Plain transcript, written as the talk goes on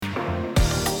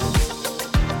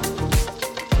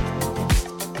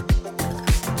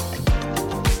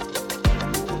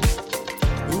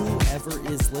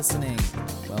listening.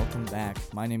 Welcome back.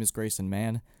 My name is Grayson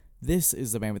Mann. This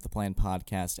is the Man with the Plan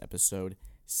podcast, episode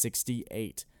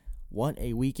 68. What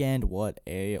a weekend, what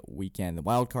a weekend. The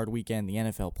wildcard weekend, the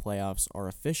NFL playoffs are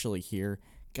officially here.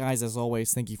 Guys, as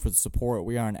always, thank you for the support.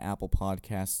 We are on Apple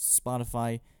Podcasts,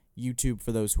 Spotify, YouTube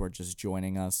for those who are just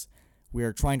joining us. We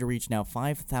are trying to reach now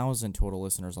 5,000 total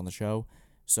listeners on the show.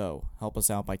 So help us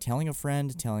out by telling a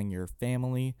friend, telling your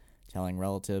family, telling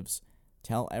relatives.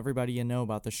 Tell everybody you know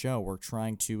about the show. We're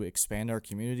trying to expand our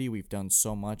community. We've done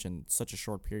so much in such a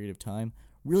short period of time.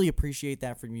 Really appreciate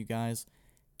that from you guys.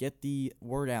 Get the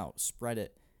word out. Spread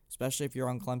it. Especially if you're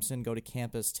on Clemson, go to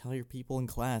campus. Tell your people in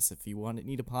class if you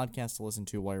need a podcast to listen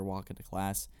to while you're walking to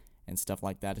class and stuff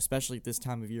like that. Especially at this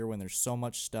time of year when there's so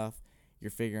much stuff. You're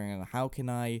figuring out how can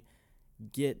I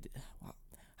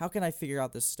figure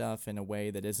out this stuff in a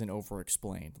way that isn't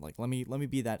over-explained. Like, let me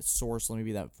be that source. Let me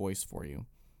be that voice for you.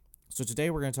 So today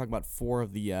we're going to talk about 4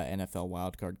 of the NFL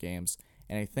wildcard games,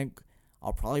 and I think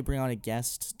I'll probably bring on a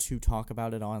guest to talk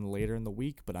about it on later in the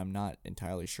week, but I'm not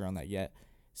entirely sure on that yet.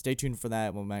 Stay tuned for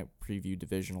that. We might preview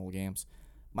divisional games.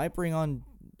 Might bring on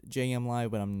JM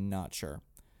Live, but I'm not sure.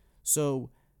 So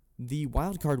the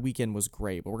wildcard weekend was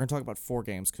great, but we're going to talk about 4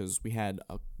 games because we had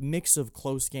a mix of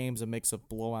close games, a mix of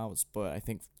blowouts, but I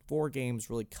think 4 games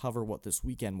really cover what this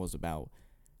weekend was about.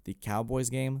 The Cowboys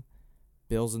game,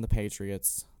 Bills and the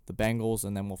Patriots, the Bengals,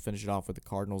 and then we'll finish it off with the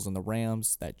Cardinals and the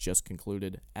Rams that just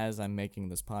concluded as I'm making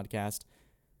this podcast.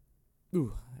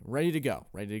 Ready to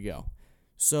go.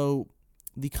 So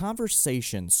the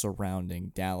conversation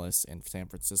surrounding Dallas and San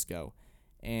Francisco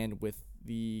and with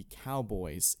the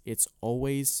Cowboys, it's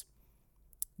always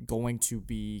going to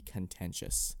be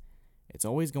contentious. It's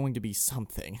always going to be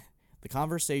something. The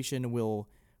conversation will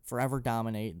forever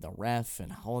dominate the ref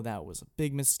and all of that was a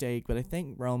big mistake, but I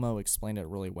think Romo explained it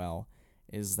really well.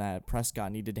 Is that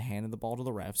Prescott needed to hand the ball to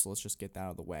the ref, so let's just get that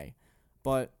out of the way.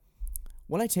 But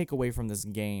what I take away from this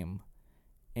game,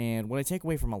 and what I take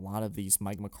away from a lot of these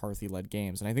Mike McCarthy-led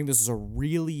games, and I think this is a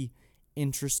really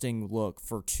interesting look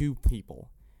for 2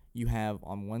 people. You have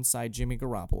on one side Jimmy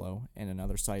Garoppolo, and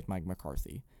another side Mike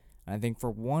McCarthy. And I think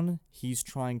for one, he's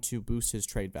trying to boost his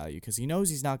trade value, because he knows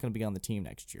he's not going to be on the team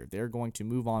next year. They're going to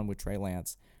move on with Trey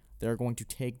Lance. They're going to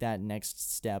take that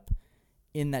next step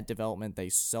in that development. They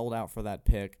sold out for that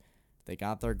pick. They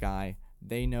got their guy.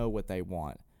 They know what they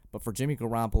want. But for Jimmy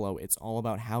Garoppolo, it's all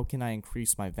about how can I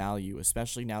increase my value,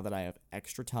 especially now that I have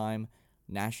extra time,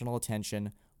 national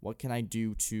attention. What can I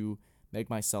do to make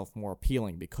myself more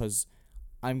appealing? Because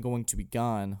I'm going to be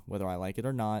gone, whether I like it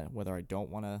or not, whether I don't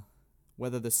want to,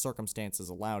 whether the circumstances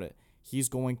allowed it. He's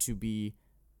going to be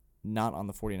not on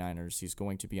the 49ers. He's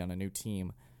going to be on a new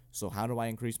team. So how do I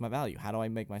increase my value? How do I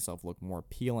make myself look more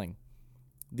appealing?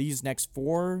 These next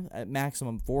 4, at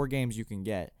maximum 4 games you can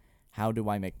get, how do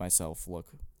I make myself look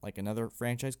like another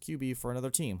franchise QB for another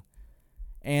team?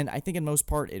 And I think in most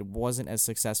part it wasn't as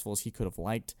successful as he could have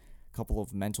liked. A couple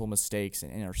of mental mistakes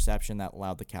and interception that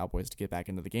allowed the Cowboys to get back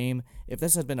into the game. If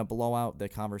this had been a blowout, the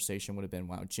conversation would have been,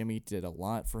 wow, Jimmy did a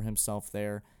lot for himself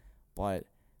there. But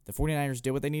the 49ers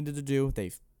did what they needed to do.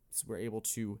 They were able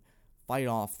to fight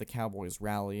off the Cowboys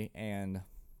rally, and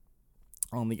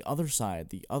on the other side,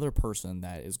 the other person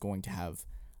that is going to have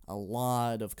a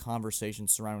lot of conversation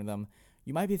surrounding them,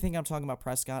 you might be thinking I'm talking about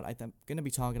Prescott. I'm going to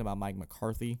be talking about Mike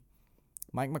McCarthy.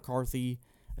 Mike McCarthy,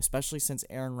 especially since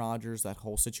Aaron Rodgers, that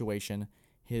whole situation,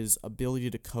 his ability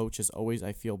to coach has always,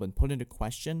 I feel, been put into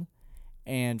question.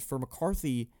 And for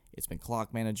McCarthy, it's been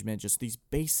clock management, just these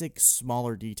basic,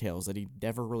 smaller details that he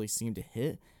never really seemed to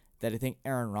hit that I think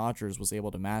Aaron Rodgers was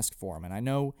able to mask for him. And I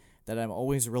know that I'm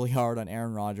always really hard on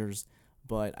Aaron Rodgers,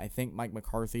 but I think Mike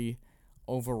McCarthy,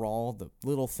 overall, the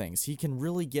little things, he can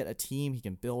really get a team, he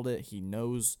can build it, he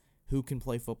knows who can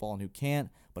play football and who can't,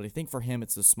 but I think for him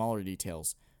it's the smaller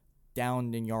details,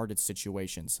 down and yardage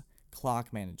situations,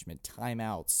 clock management,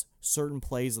 timeouts, certain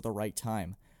plays at the right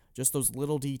time, just those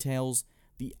little details,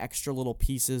 the extra little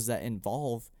pieces that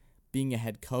involve being a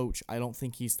head coach, I don't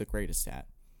think he's the greatest at.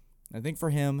 I think for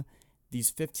him,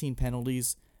 these 15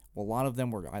 penalties, well, a lot of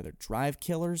them were either drive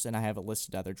killers, and I have it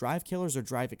listed either drive killers or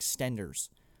drive extenders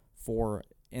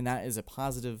and that is a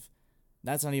positive.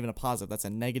 That's not even a positive. That's a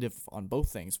negative on both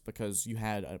things, because you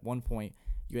had at one point,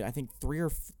 I think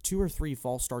 2 or 3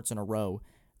 false starts in a row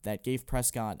that gave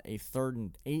Prescott a 3rd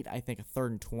and 8, I think a 3rd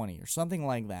and 20 or something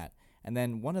like that. And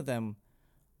then one of them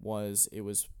was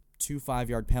 2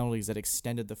 5-yard penalties that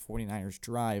extended the 49ers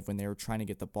drive when they were trying to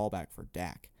get the ball back for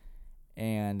Dak.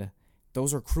 And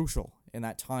those are crucial in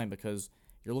that time, because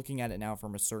you're looking at it now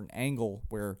from a certain angle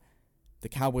where the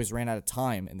Cowboys ran out of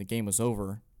time and the game was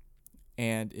over.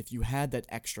 And if you had that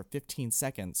extra 15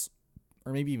 seconds,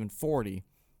 or maybe even 40,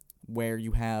 where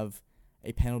you have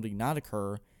a penalty not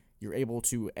occur, you're able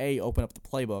to, open up the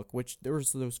playbook, which there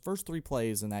was those first 3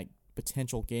 plays in that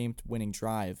potential game-winning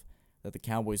drive that the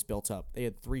Cowboys built up. They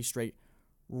had 3 straight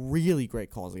really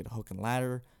great calls. They had a hook and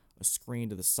ladder, a screen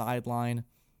to the sideline,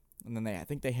 and then I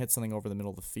think they hit something over the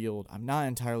middle of the field. I'm not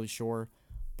entirely sure,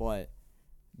 but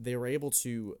they were able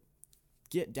to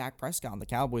get Dak Prescott and the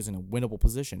Cowboys in a winnable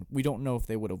position. We don't know if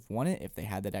they would have won it if they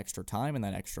had that extra time and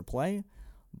that extra play,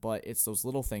 but it's those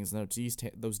little things,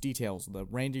 those details, the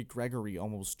Randy Gregory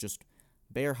almost just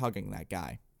bear hugging that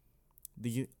guy.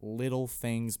 The little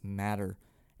things matter,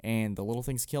 and the little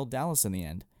things killed Dallas in the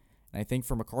end. And I think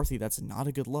for McCarthy, that's not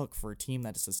a good look for a team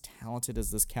that is as talented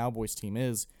as this Cowboys team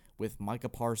is, with Micah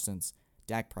Parsons,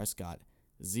 Dak Prescott,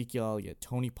 Ezekiel Elliott,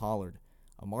 Tony Pollard,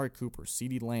 Amari Cooper,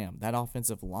 CeeDee Lamb, that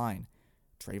offensive line,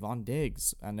 Trayvon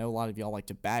Diggs. I know a lot of y'all like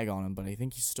to bag on him, but I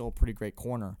think he's still a pretty great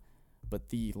corner. But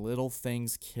the little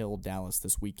things killed Dallas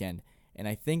this weekend. And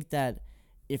I think that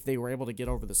if they were able to get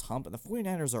over this hump, and the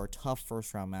 49ers are a tough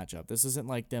first-round matchup. This isn't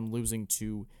like them losing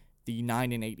to the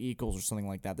 9-8 Eagles or something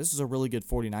like that. This is a really good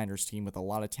 49ers team with a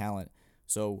lot of talent.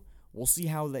 So we'll see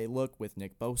how they look with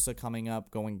Nick Bosa coming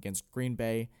up, going against Green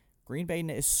Bay. Green Bay,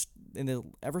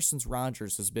 ever since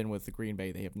Rodgers has been with the Green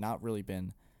Bay, they have not really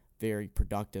been very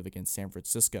productive against San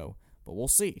Francisco. But we'll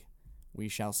see. We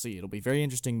shall see. It'll be very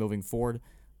interesting moving forward.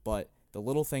 But the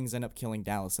little things end up killing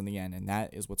Dallas in the end, and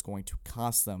that is what's going to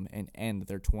cost them and end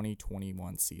their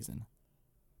 2021 season.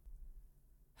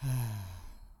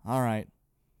 All right.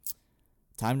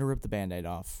 Time to rip the Band-Aid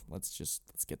off. Let's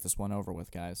get this one over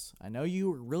with, guys. I know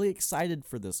you were really excited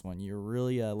for this one. You're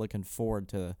really looking forward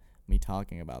to me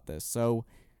talking about this. So,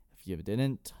 if you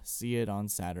didn't see it on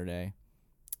Saturday,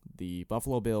 the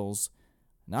Buffalo Bills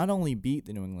not only beat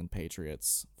the New England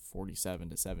Patriots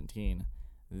 47-17,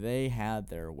 they had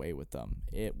their way with them.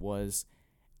 It was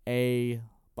a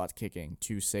butt kicking,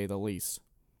 to say the least.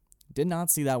 Did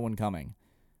not see that one coming,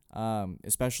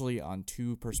 especially on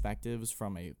 2 perspectives.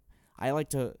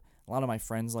 A lot of my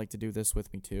friends like to do this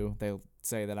with me too. They'll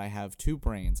say that I have 2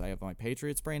 brains. I have my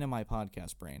Patriots brain and my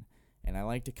podcast brain, and I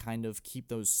like to kind of keep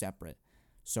those separate.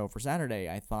 So for Saturday,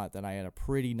 I thought that I had a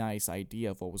pretty nice idea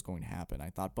of what was going to happen. I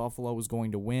thought Buffalo was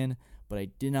going to win, but I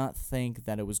did not think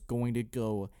that it was going to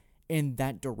go in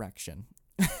that direction.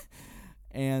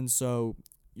 And so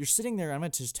you're sitting there, I'm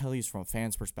going to just tell you from a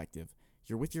fan's perspective.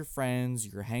 You're with your friends,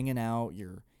 you're hanging out,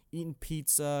 you're eating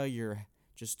pizza, you're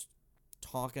just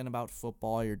talking about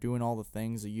football, you're doing all the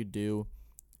things that you do,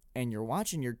 and you're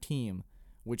watching your team,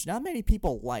 which not many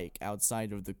people like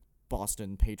outside of the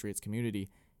Boston Patriots community,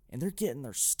 and they're getting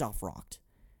their stuff rocked.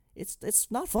 It's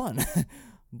not fun.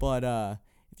 But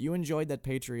if you enjoyed that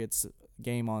Patriots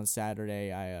game on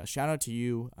Saturday, I shout out to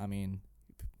you. I mean,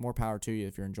 more power to you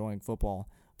if you're enjoying football.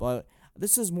 But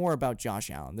this is more about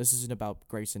Josh Allen. This isn't about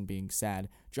Grayson being sad.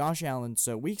 Josh Allen,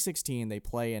 so week 16, they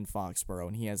play in Foxborough,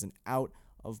 and he has an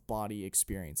out-of-body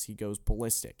experience. He goes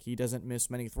ballistic. He doesn't miss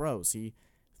many throws. He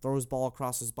throws ball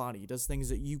across his body. He does things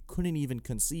that you couldn't even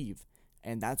conceive.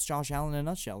 And that's Josh Allen in a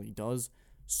nutshell. He does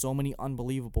so many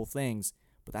unbelievable things,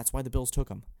 but that's why the Bills took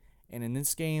him. And in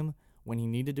this game, when he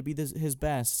needed to be his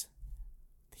best,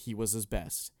 he was his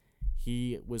best.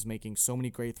 He was making so many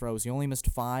great throws. He only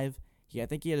missed 5. I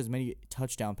think he had as many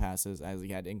touchdown passes as he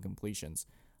had incompletions.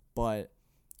 But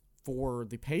for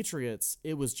the Patriots,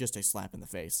 it was just a slap in the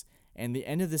face. And the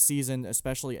end of the season,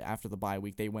 especially after the bye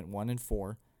week, they went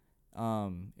 1-4.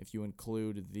 If you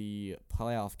include the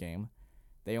playoff game,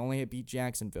 they only had beat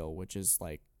Jacksonville, which is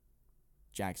like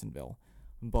Jacksonville.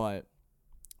 But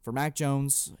for Mac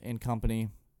Jones and company,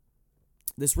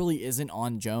 this really isn't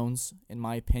on Jones, in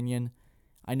my opinion.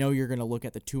 I know you're going to look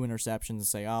at the 2 interceptions and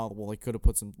say, oh, well,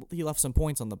 he left some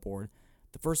points on the board.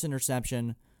 The first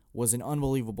interception was an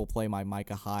unbelievable play by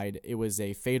Micah Hyde. It was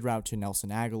a fade route to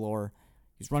Nelson Aguilar.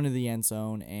 He's running to the end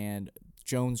zone, and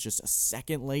Jones just a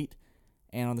second late.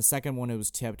 And on the second one, it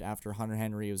was tipped after Hunter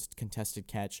Henry. It was a contested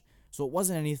catch. So it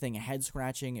wasn't anything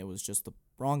head-scratching. It was just the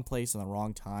wrong place and the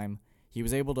wrong time. He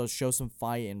was able to show some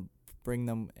fight and bring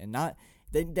them, and not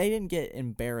they didn't get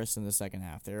embarrassed in the second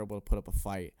half. They were able to put up a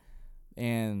fight.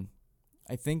 And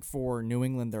I think for New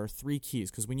England, there are 3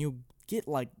 keys, because when you get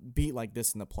beat like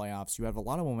this in the playoffs, you have a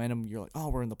lot of momentum. You're like, oh,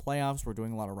 we're in the playoffs. We're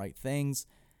doing a lot of right things.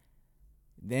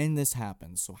 Then this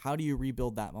happens. So how do you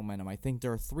rebuild that momentum? I think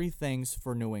there are 3 things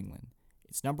for New England.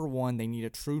 It's number 1, they need a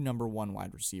true number 1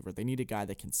 wide receiver. They need a guy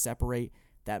that can separate,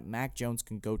 that Mac Jones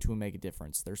can go to and make a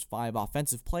difference. There's 5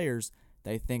 offensive players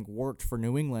that I think worked for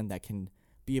New England that can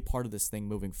be a part of this thing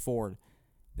moving forward.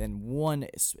 Then 1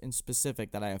 in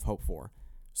specific that I have hope for.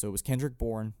 So it was Kendrick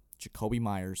Bourne, Jacoby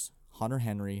Myers, Hunter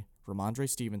Henry, Ramondre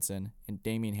Stevenson, and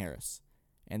Damian Harris.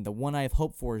 And the one I have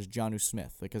hope for is Jonnu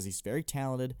Smith because he's very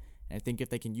talented, and I think if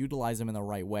they can utilize him in the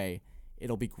right way,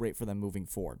 it'll be great for them moving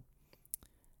forward.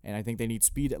 And I think they need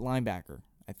speed at linebacker.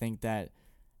 I think that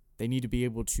they need to be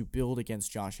able to build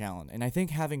against Josh Allen. And I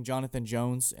think having Jonathan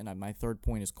Jones, and my third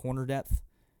point is corner depth,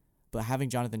 but having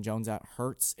Jonathan Jones out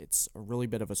hurts. It's a really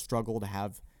bit of a struggle to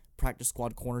have practice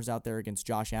squad corners out there against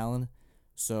Josh Allen.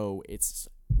 So it's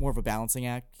more of a balancing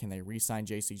act. Can they re-sign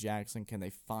J.C. Jackson? Can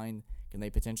they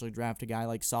potentially draft a guy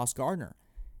like Sauce Gardner,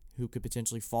 who could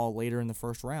potentially fall later in the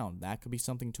first round? That could be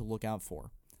something to look out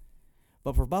for.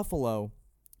 But for Buffalo,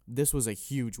 this was a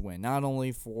huge win, not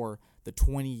only for the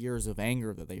 20 years of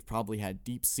anger that they've probably had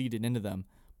deep-seated into them,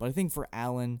 but I think for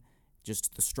Allen,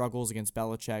 just the struggles against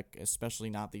Belichick, especially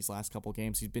not these last couple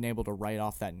games, he's been able to write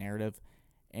off that narrative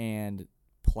and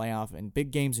playoff and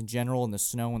big games in general in the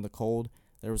snow and the cold.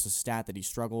 There was a stat that he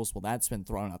struggles. Well, that's been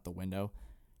thrown out the window.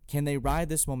 Can they ride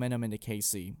this momentum into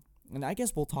KC? And I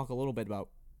guess we'll talk a little bit about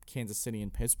Kansas City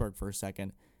and Pittsburgh for a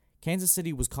second. Kansas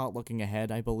City was caught looking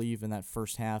ahead, I believe, in that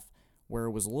first half where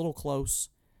it was a little close,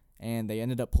 and they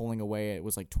ended up pulling away. It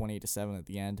was like 28-7 at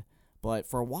the end. But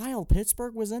for a while,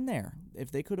 Pittsburgh was in there.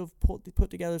 If they could have put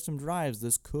together some drives,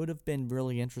 this could have been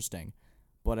really interesting.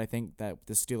 But I think that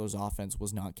the Steelers' offense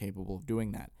was not capable of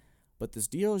doing that. But the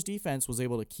Steelers' defense was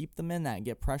able to keep them in that and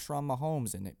get pressure on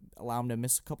Mahomes and allow him to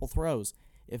miss a couple throws.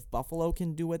 If Buffalo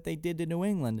can do what they did to New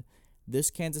England,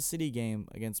 this Kansas City game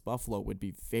against Buffalo would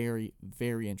be very,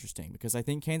 very interesting because I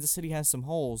think Kansas City has some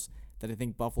holes that I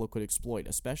think Buffalo could exploit,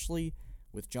 especially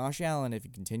with Josh Allen. If he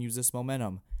continues this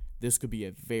momentum, this could be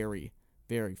a very,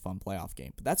 very fun playoff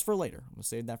game. But that's for later. I'm going to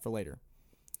save that for later.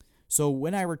 So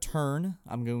when I return,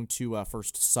 I'm going to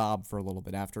first sob for a little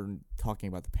bit after talking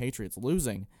about the Patriots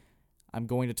losing. I'm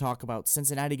going to talk about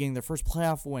Cincinnati getting their first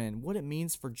playoff win and what it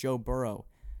means for Joe Burrow.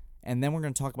 And then we're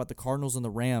going to talk about the Cardinals and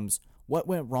the Rams. What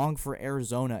went wrong for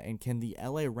Arizona, and can the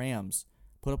LA Rams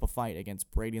put up a fight against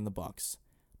Brady and the Bucs?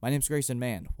 My name's Grayson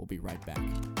Mann. We'll be right back.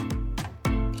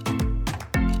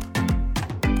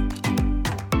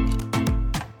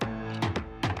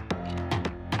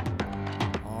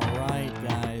 All right,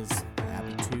 guys.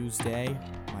 Happy Tuesday.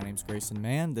 My name's Grayson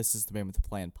Mann. This is the Man with the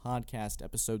Plan podcast,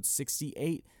 episode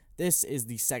 68. This is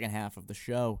the second half of the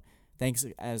show. Thanks,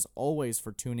 as always,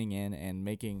 for tuning in and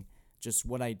making just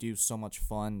what I do so much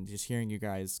fun. Just hearing you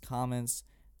guys' comments,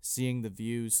 seeing the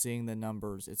views, seeing the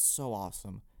numbers. It's so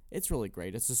awesome. It's really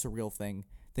great. It's just a real thing.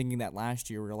 Thinking that last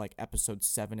year we were like episodes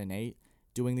 7 and 8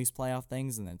 doing these playoff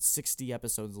things, and then 60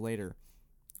 episodes later,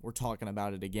 we're talking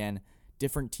about it again.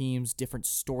 Different teams, different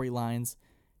storylines,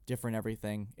 different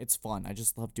everything. It's fun. I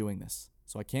just love doing this.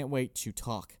 So I can't wait to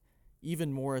talk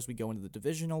even more as we go into the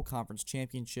divisional, conference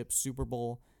championship, Super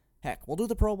Bowl. Heck, we'll do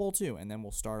the Pro Bowl too, and then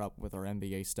we'll start up with our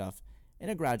NBA stuff in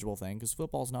a gradual thing because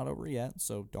football's not over yet,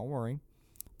 so don't worry.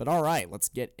 But all right, let's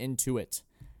get into it.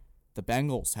 The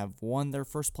Bengals have won their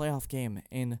first playoff game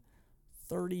in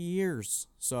 30 years.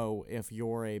 So if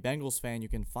you're a Bengals fan, you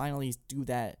can finally do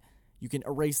that. You can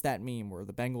erase that meme where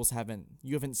the Bengals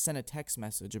you haven't sent a text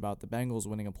message about the Bengals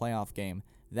winning a playoff game.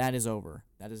 That is over.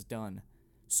 That is done.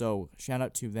 So shout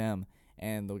out to them.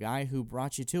 And the guy who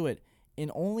brought you to it in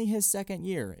only his second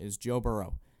year is Joe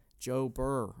Burrow. Joe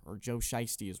Burr or Joe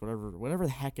Shiesty is whatever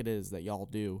the heck it is that y'all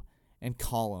do and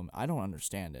call him. I don't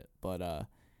understand it, but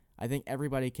I think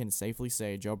everybody can safely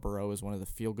say Joe Burrow is one of the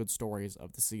feel-good stories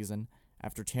of the season.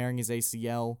 After tearing his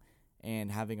ACL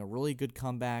and having a really good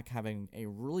comeback, having a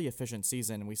really efficient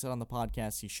season, and we said on the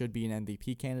podcast he should be an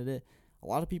MVP candidate. A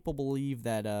lot of people believe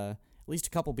that, at least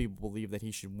a couple people believe that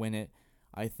he should win it.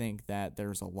 I think that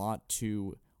there's a lot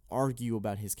to argue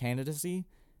about his candidacy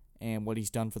and what he's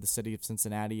done for the city of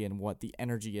Cincinnati and what the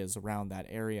energy is around that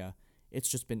area. It's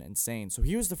just been insane. So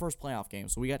he was the first playoff game,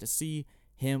 so we got to see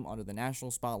him under the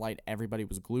national spotlight. Everybody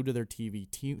was glued to their TV,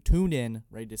 tuned in,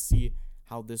 ready to see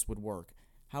how this would work.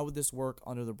 How would this work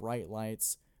under the bright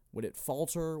lights? Would it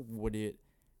falter? Would it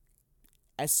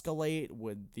escalate?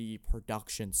 Would the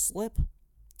production slip?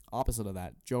 Opposite of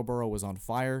that, Joe Burrow was on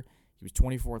fire. He was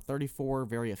 24-34,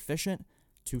 very efficient,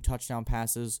 2 touchdown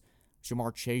passes.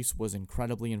 Jamar Chase was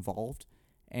incredibly involved.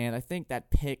 And I think that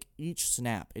pick, each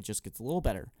snap, it just gets a little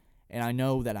better. And I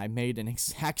know that I made an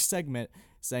exact segment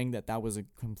saying that was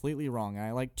completely wrong. And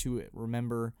I like to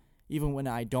remember, even when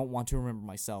I don't want to remember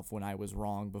myself, when I was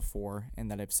wrong before and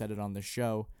that I've said it on the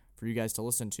show for you guys to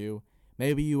listen to.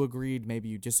 Maybe you agreed, maybe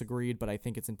you disagreed, but I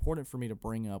think it's important for me to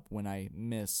bring up when I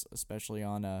miss, especially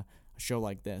on a show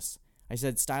like this. I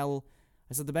said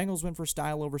the Bengals went for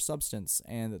style over substance,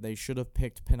 and that they should have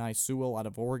picked Penei Sewell out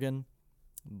of Oregon,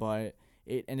 but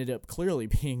it ended up clearly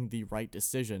being the right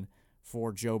decision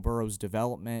for Joe Burrow's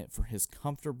development, for his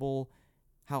comfortable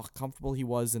how comfortable he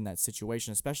was in that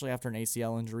situation, especially after an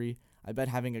ACL injury. I bet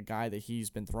having a guy that he's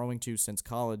been throwing to since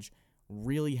college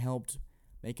really helped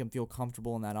make him feel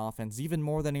comfortable in that offense, even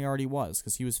more than he already was,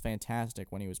 because he was fantastic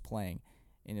when he was playing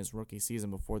in his rookie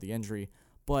season before the injury.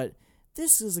 But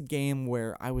this is a game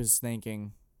where I was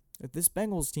thinking, if this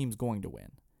Bengals team's going to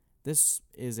win, this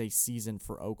is a season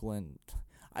for Oakland.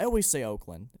 I always say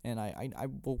Oakland, and I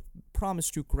will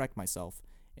promise to correct myself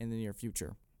in the near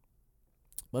future.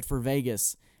 But for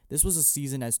Vegas, this was a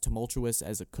season as tumultuous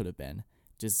as it could have been.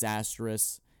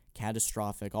 Disastrous,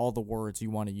 catastrophic, all the words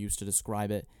you want to use to describe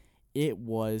it. It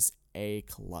was a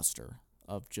cluster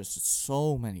of just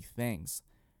so many things.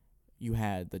 You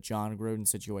had the John Gruden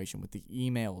situation with the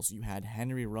emails. You had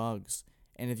Henry Ruggs.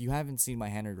 And if you haven't seen my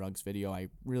Henry Ruggs video, I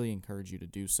really encourage you to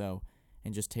do so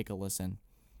and just take a listen.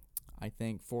 I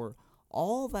think for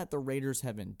all that the Raiders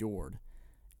have endured,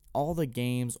 all the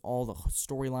games, all the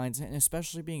storylines, and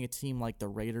especially being a team like the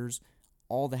Raiders,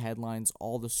 all the headlines,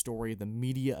 all the story, the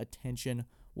media attention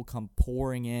will come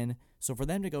pouring in. So for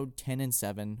them to go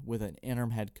 10-7 with an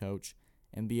interim head coach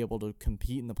and be able to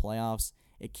compete in the playoffs,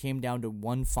 it came down to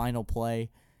one final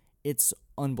play. It's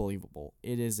unbelievable.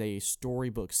 It is a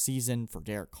storybook season for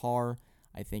Derek Carr.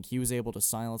 I think he was able to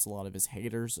silence a lot of his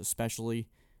haters, especially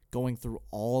going through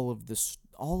all of this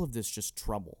just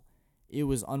trouble. It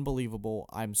was unbelievable.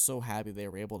 I'm so happy they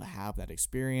were able to have that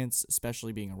experience,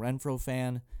 especially being a Renfro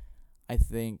fan. I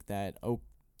think that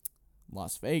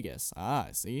Las Vegas,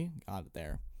 see, got it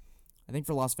there. I think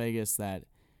for Las Vegas that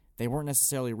they weren't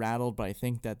necessarily rattled, but I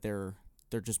think that their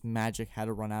just magic had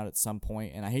to run out at some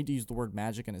point. And I hate to use the word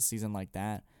magic in a season like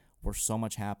that where so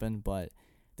much happened, but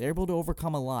they're able to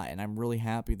overcome a lot, and I'm really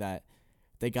happy that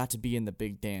they got to be in the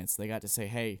big dance. They got to say,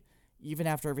 hey, even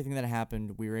after everything that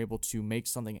happened, we were able to make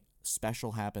something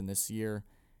special happen this year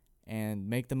and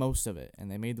make the most of it. And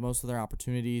they made the most of their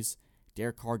opportunities.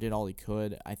 Derek Carr did all he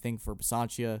could. I think for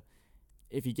Bisaccia,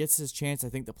 if he gets his chance, I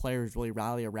think the players really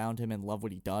rally around him and love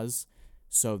what he does.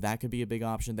 So that could be a big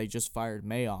option. They just fired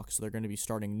Mayock, so they're going to be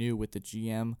starting new with the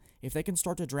GM. If they can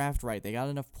start to draft right, they got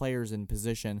enough players in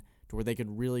position to where they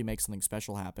could really make something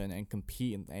special happen and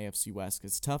compete in the AFC West.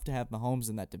 It's tough to have Mahomes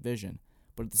in that division,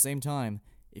 but at the same time,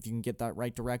 if you can get that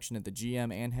right direction at the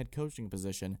GM and head coaching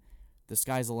position, the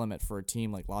sky's the limit for a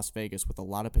team like Las Vegas with a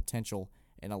lot of potential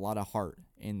and a lot of heart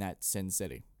in that Sin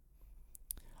City.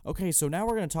 Okay, so now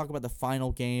we're going to talk about the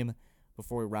final game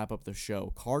before we wrap up the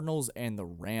show. Cardinals and the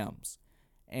Rams.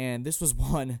 And this was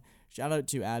one, shout out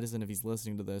to Addison if he's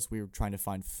listening to this. We were trying to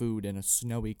find food in a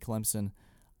snowy Clemson.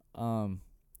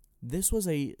 This was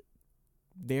a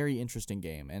very interesting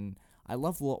game, and I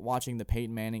love watching the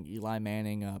Peyton Manning, Eli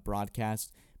Manning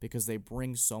broadcast because they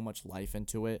bring so much life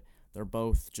into it. They're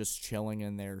both just chilling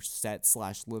in their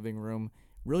set/living room,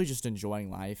 really just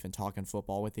enjoying life and talking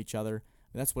football with each other.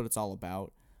 That's what it's all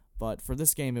about. But for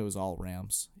this game, it was all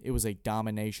Rams. It was a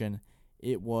domination.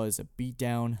 It was a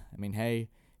beatdown. I mean, hey,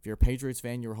 if you're a Patriots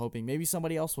fan, you're hoping maybe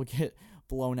somebody else will get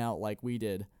blown out like we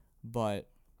did. But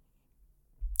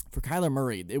for Kyler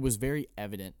Murray, it was very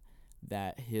evident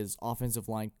that his offensive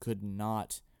line could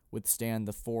not withstand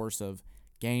the force of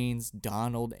Gaines,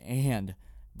 Donald, and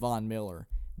Von Miller.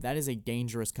 That is a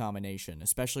dangerous combination,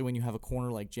 especially when you have a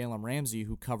corner like Jalen Ramsey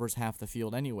who covers half the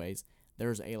field anyways.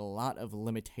 There's a lot of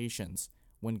limitations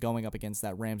when going up against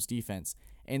that Rams defense,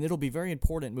 and it'll be very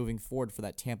important moving forward for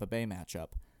that Tampa Bay matchup.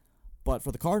 But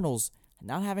for the Cardinals,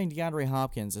 not having DeAndre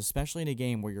Hopkins, especially in a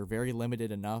game where you're very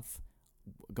limited enough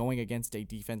going against a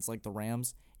defense like the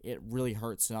Rams, it really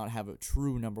hurts to not have a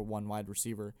true number one wide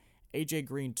receiver. AJ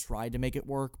Green tried to make it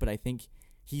work, but I think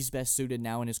he's best suited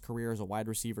now in his career as a wide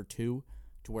receiver too,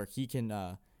 to where he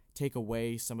can take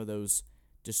away some of those,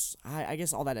 I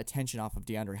guess all that attention off of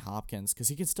DeAndre Hopkins, because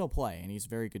he can still play, and he's a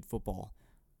very good football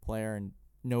player and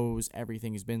knows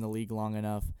everything. He's been in the league long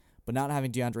enough, but not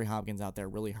having DeAndre Hopkins out there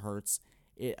really hurts.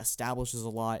 It establishes a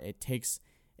lot. It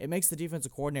makes the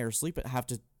defensive coordinator have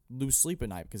to lose sleep at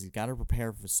night because he's got to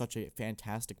prepare for such a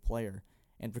fantastic player.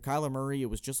 And for Kyler Murray, it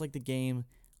was just like the game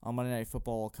on Monday Night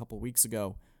Football a couple weeks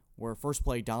ago, where first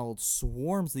play Donald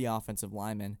swarms the offensive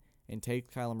lineman and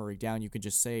takes Kyler Murray down. You could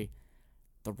just say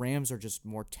the Rams are just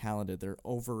more talented. The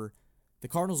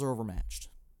Cardinals are overmatched.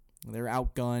 They're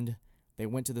outgunned. They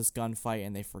went to this gunfight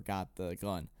and they forgot the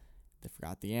gun. They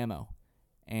forgot the ammo.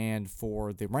 And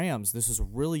for the Rams, this is a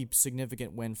really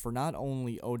significant win for not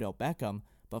only Odell Beckham,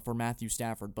 but for Matthew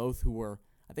Stafford, both who were,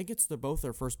 I think it's both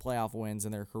their first playoff wins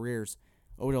in their careers.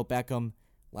 Odell Beckham,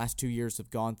 last 2 years have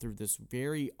gone through this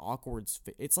very awkward,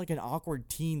 it's like an awkward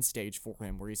teen stage for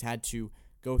him where he's had to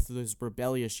go through those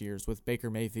rebellious years with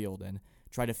Baker Mayfield and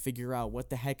try to figure out what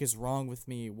the heck is wrong with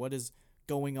me, what is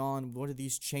going on, what are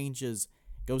these changes.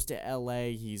 Goes to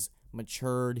LA, he's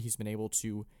matured, he's been able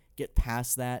to get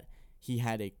past that. He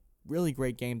had a really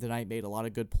great game tonight, made a lot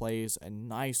of good plays, a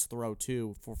nice throw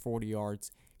too for 40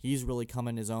 yards. He's really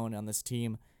coming his own on this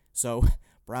team. So,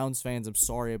 Browns fans, I'm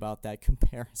sorry about that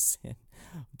comparison,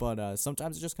 but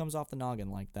sometimes it just comes off the noggin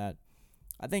like that.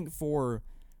 I think for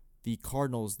the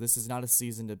Cardinals, this is not a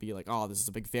season to be like, oh, this is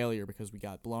a big failure because we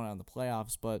got blown out in the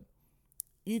playoffs, but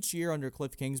each year under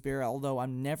Cliff Kingsbury, although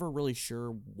I'm never really sure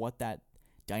what that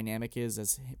dynamic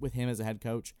is with him as a head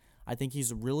coach, I think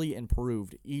he's really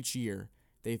improved each year.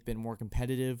 They've been more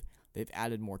competitive. They've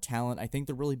added more talent. I think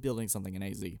they're really building something in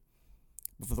AZ.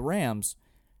 But for the Rams,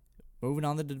 moving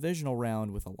on the divisional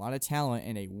round with a lot of talent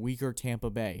and a weaker Tampa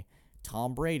Bay,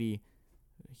 Tom Brady,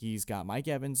 he's got Mike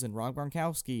Evans and Rob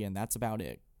Gronkowski, and that's about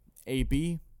it.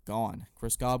 AB, gone.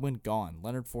 Chris Godwin, gone.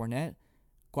 Leonard Fournette,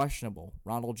 questionable.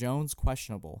 Ronald Jones,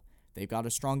 questionable. They've got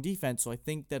a strong defense, so I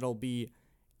think that'll be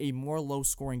a more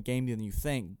low-scoring game than you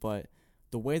think, but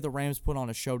the way the Rams put on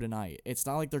a show tonight, it's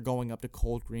not like they're going up to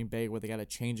cold Green Bay where they got to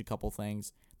change a couple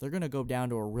things. They're going to go down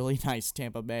to a really nice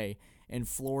Tampa Bay in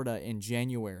Florida in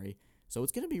January. So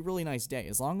it's going to be a really nice day.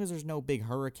 As long as there's no big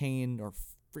hurricane or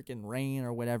freaking rain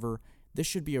or whatever, this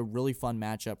should be a really fun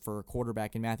matchup for a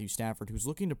quarterback in Matthew Stafford, who's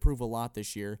looking to prove a lot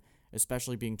this year,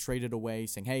 especially being traded away,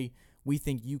 saying, hey, we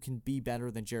think you can be better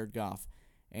than Jared Goff.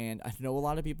 And I know a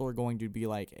lot of people are going to be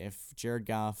like, if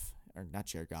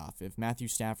Matthew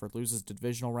Stafford loses the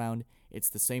divisional round, it's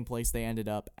the same place they ended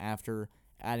up after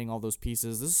adding all those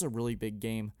pieces. This is a really big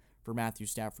game for Matthew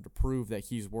Stafford to prove that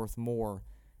he's worth more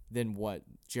than what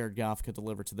Jared Goff could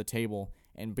deliver to the table.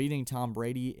 And beating Tom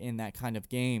Brady in that kind of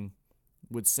game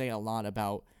would say a lot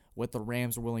about what the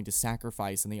Rams are willing to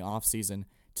sacrifice in the offseason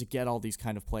to get all these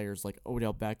kind of players like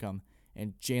Odell Beckham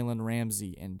and Jalen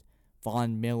Ramsey and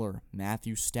Von Miller,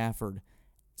 Matthew Stafford,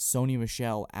 Sony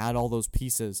Michel, add all those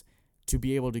pieces to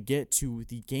be able to get to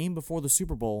the game before the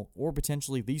Super Bowl or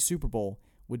potentially the Super Bowl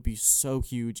would be so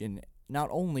huge. And not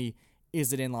only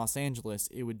is it in Los Angeles,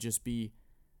 it would be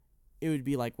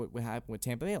like what happened with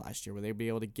Tampa Bay last year, where they'd be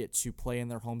able to get to play in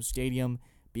their home stadium,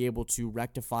 be able to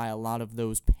rectify a lot of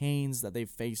those pains that they've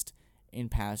faced in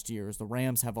past years. The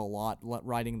Rams have a lot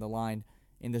riding the line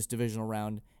in this divisional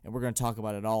round, and we're going to talk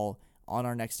about it all on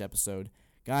our next episode.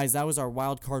 Guys, that was our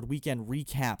Wild Card Weekend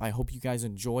recap. I hope you guys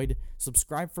enjoyed.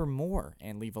 Subscribe for more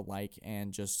and leave a like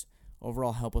and just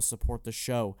overall help us support the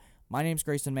show. My name's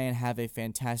Grayson Mann. Have a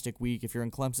fantastic week. If you're in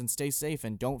Clemson, stay safe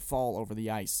and don't fall over the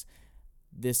ice.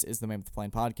 This is the Man with the Plan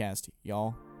podcast.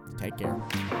 Y'all, take care.